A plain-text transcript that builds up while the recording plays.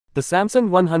The Samsung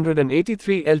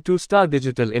 183L2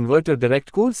 Digital Inverter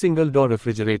Direct Cool Single Door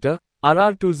Refrigerator,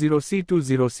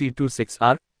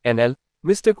 RR20C20C26R, NL,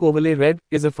 Mystic Overlay Red,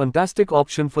 is a fantastic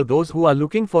option for those who are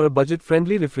looking for a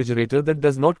budget-friendly refrigerator that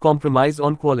does not compromise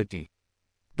on quality.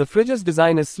 The fridge's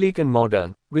design is sleek and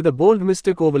modern, with a bold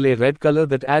Mystic Overlay Red color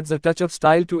that adds a touch of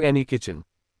style to any kitchen.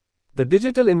 The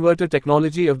digital inverter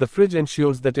technology of the fridge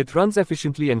ensures that it runs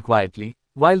efficiently and quietly,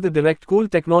 while the direct cool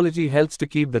technology helps to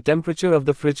keep the temperature of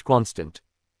the fridge constant.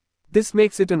 This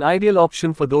makes it an ideal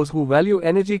option for those who value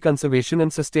energy conservation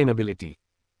and sustainability.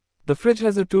 The fridge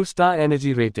has a 2-star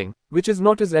energy rating, which is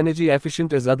not as energy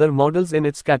efficient as other models in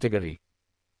its category.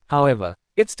 However,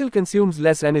 it still consumes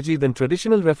less energy than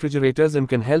traditional refrigerators and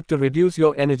can help to reduce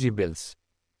your energy bills.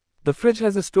 The fridge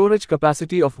has a storage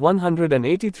capacity of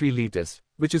 183 liters,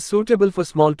 which is suitable for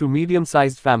small to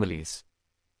medium-sized families.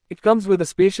 It comes with a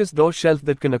spacious door shelf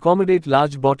that can accommodate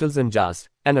large bottles and jars,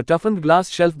 and a toughened glass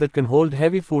shelf that can hold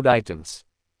heavy food items.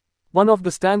 One of the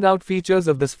standout features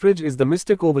of this fridge is the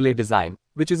Mystic Overlay design,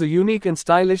 which is a unique and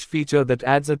stylish feature that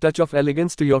adds a touch of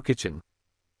elegance to your kitchen.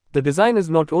 The design is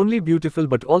not only beautiful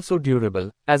but also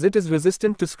durable, as it is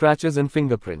resistant to scratches and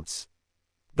fingerprints.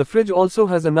 The fridge also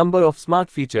has a number of smart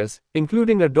features,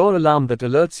 including a door alarm that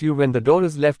alerts you when the door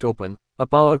is left open, a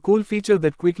power cool feature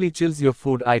that quickly chills your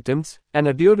food items, and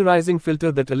a deodorizing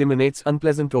filter that eliminates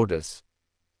unpleasant odors.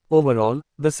 Overall,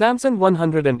 the Samsung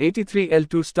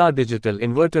 183L2 Digital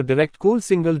Inverter Direct Cool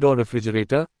Single Door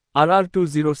Refrigerator,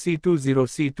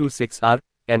 RR20C20C26R,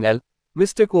 NL,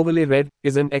 Mystic Overlay Red,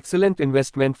 is an excellent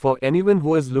investment for anyone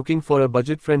who is looking for a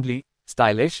budget-friendly,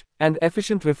 stylish, and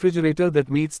efficient refrigerator that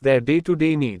meets their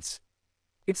day-to-day needs.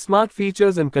 Its smart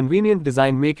features and convenient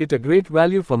design make it a great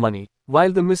value for money,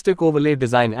 while the Mystic Overlay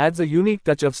design adds a unique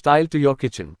touch of style to your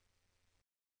kitchen.